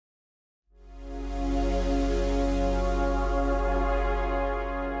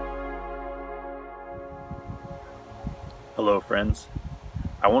Hello friends.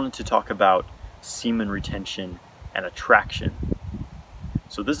 I wanted to talk about semen retention and attraction.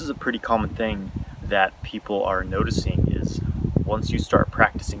 So this is a pretty common thing that people are noticing is once you start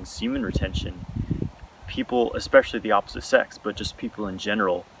practicing semen retention, people, especially the opposite sex, but just people in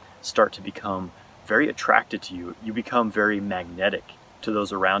general, start to become very attracted to you. You become very magnetic to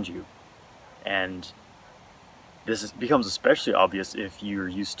those around you. And becomes especially obvious if you're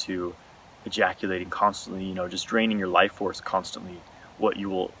used to ejaculating constantly, just draining your life force constantly.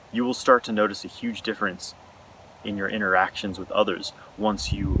 You will start to notice a huge difference in your interactions with others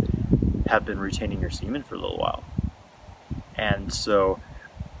once you have been retaining your semen for a little while. And so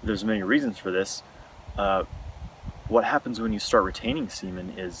there's many reasons for this. What happens when you start retaining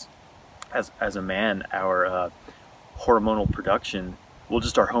semen is, as a man, our hormonal production,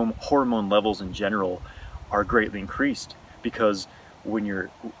 just our hormone levels in general are greatly increased, because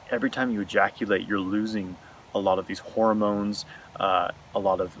every time you ejaculate, you're losing a lot of these hormones, a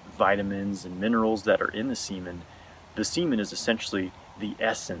lot of vitamins and minerals that are in the semen. The semen is essentially the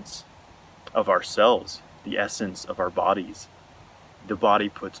essence of ourselves, the essence of our bodies. The body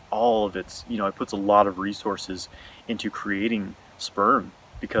puts all of its, it puts a lot of resources into creating sperm,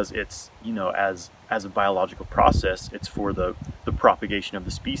 because it's, as a biological process, it's for the propagation of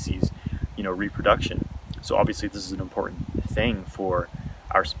the species, reproduction. So obviously this is an important thing for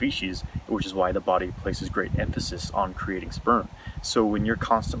our species, which is why the body places great emphasis on creating sperm. So when you're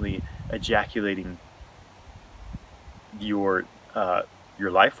constantly ejaculating your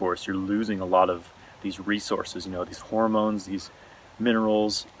life force, you're losing a lot of these resources, these hormones, these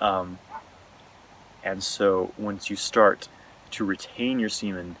minerals, and so once you start to retain your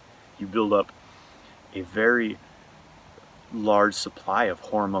semen, you build up a very large supply of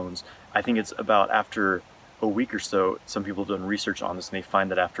hormones. I think it's about after a week or so, some people have done research on this, and they find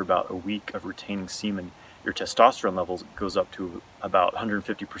that after about a week of retaining semen, your testosterone levels goes up to about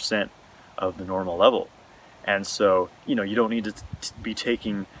 150% of the normal level. And so, you don't need to be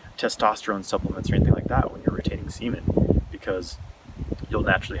taking testosterone supplements or anything like that when you're retaining semen, because you'll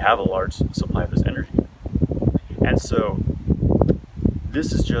naturally have a large supply of this energy. And so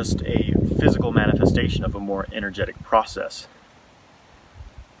this is just a physical manifestation of a more energetic process.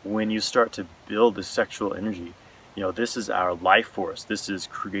 When you start to build this sexual energy, this is our life force. This is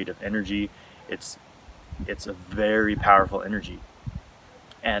creative energy. It's a very powerful energy.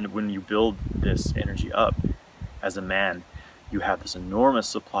 And when you build this energy up as a man, you have this enormous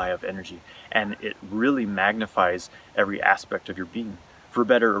supply of energy, and it really magnifies every aspect of your being. For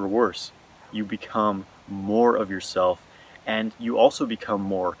better or worse, you become more of yourself, and you also become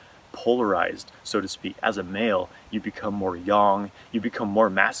more polarized, so to speak. As a male, you become more yang, you become more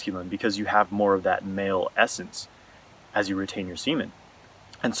masculine, because you have more of that male essence as you retain your semen.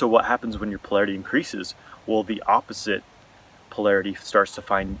 And so what happens when your polarity increases? Well, the opposite polarity starts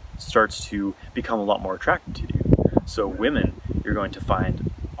to become a lot more attracted to you. So women, you're going to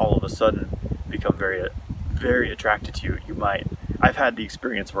find all of a sudden become very, very attracted to you. I've had the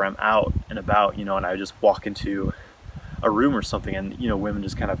experience where I'm out and about, and I just walk into a room or something, and women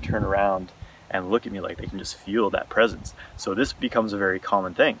just kind of turn around and look at me like they can just feel that presence. So this becomes a very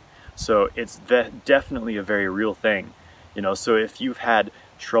common thing. So it's definitely a very real thing. So if you've had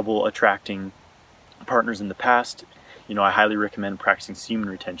trouble attracting partners in the past, I highly recommend practicing semen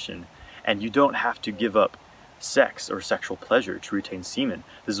retention. And you don't have to give up sex or sexual pleasure to retain semen.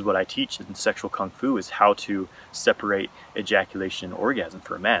 This is what I teach in sexual kung fu, is how to separate ejaculation and orgasm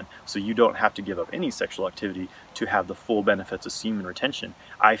for a man. So you don't have to give up any sexual activity to have the full benefits of semen retention.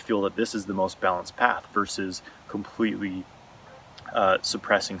 I feel that this is the most balanced path versus completely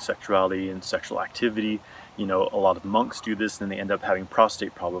suppressing sexuality and sexual activity. A lot of monks do this, and they end up having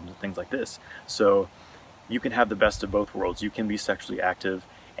prostate problems and things like this. So you can have the best of both worlds. You can be sexually active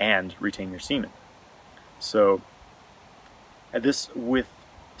and retain your semen. So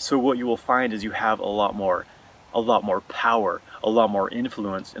what you will find is you have a lot more power, a lot more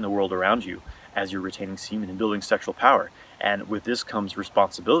influence in the world around you as you're retaining semen and building sexual power. And with this comes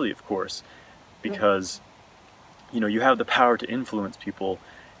responsibility, of course, because you have the power to influence people,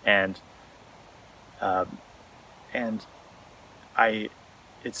 and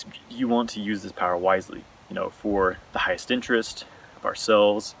you want to use this power wisely, for the highest interest of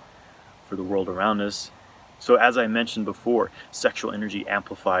ourselves, for the world around us. So as I mentioned before, sexual energy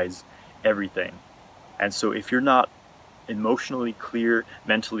amplifies everything. And so if you're not emotionally clear,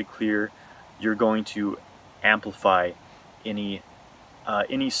 mentally clear, you're going to amplify any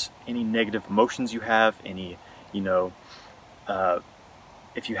negative emotions you have, if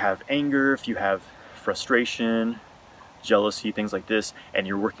you have anger, if you have frustration, jealousy, things like this, and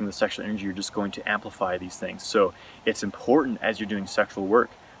you're working with sexual energy, you're just going to amplify these things. So it's important as you're doing sexual work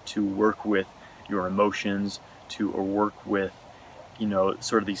to work with your emotions, or work with, you know,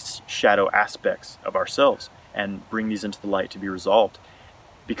 sort of these shadow aspects of ourselves and bring these into the light to be resolved.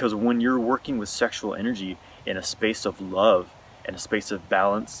 Because when you're working with sexual energy in a space of love and a space of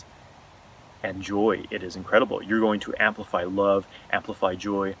balance and joy, it is incredible. You're going to amplify love, amplify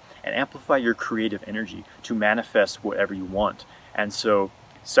joy, and amplify your creative energy to manifest whatever you want. And so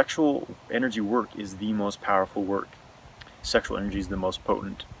sexual energy work is the most powerful work. Sexual energy is the most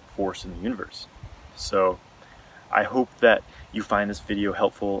potent force in the universe. So I hope that you find this video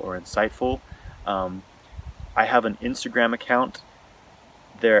helpful or insightful. I have an Instagram account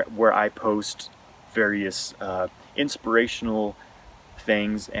there where I post various inspirational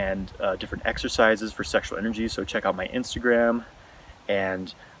things and different exercises for sexual energy, so check out my Instagram.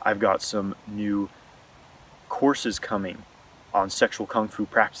 And I've got some new courses coming on sexual kung fu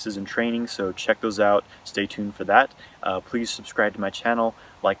practices and training, so check those out. Stay tuned for that. Please subscribe to my channel,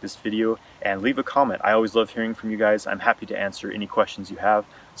 like this video, and leave a comment. I always love hearing from you guys. I'm happy to answer any questions you have,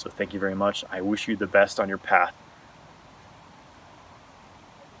 so thank you very much. I wish you the best on your path.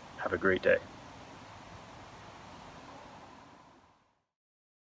 Have a great day.